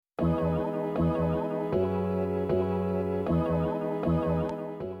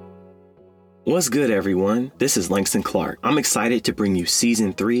What's good, everyone? This is Langston Clark. I'm excited to bring you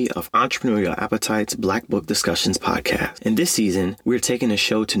Season 3 of Entrepreneurial Appetite's Black Book Discussions podcast. In this season, we're taking the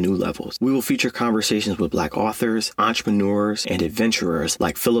show to new levels. We will feature conversations with Black authors, entrepreneurs, and adventurers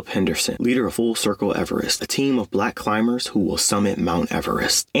like Philip Henderson, leader of Full Circle Everest, a team of Black climbers who will summit Mount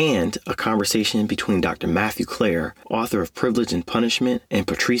Everest, and a conversation between Dr. Matthew Clare, author of Privilege and Punishment, and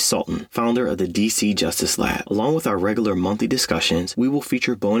Patrice Sultan, founder of the DC Justice Lab. Along with our regular monthly discussions, we will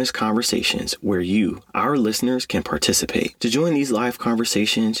feature bonus conversations where you, our listeners, can participate. To join these live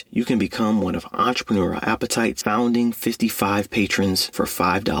conversations, you can become one of Entrepreneurial Appetite's founding 55 patrons for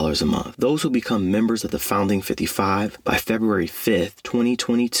 $5 a month. Those who become members of the founding 55 by February 5th,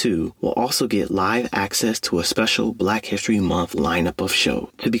 2022 will also get live access to a special Black History Month lineup of shows.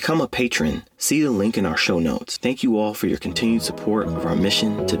 To become a patron, see the link in our show notes. Thank you all for your continued support of our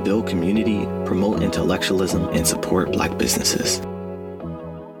mission to build community, promote intellectualism, and support Black businesses.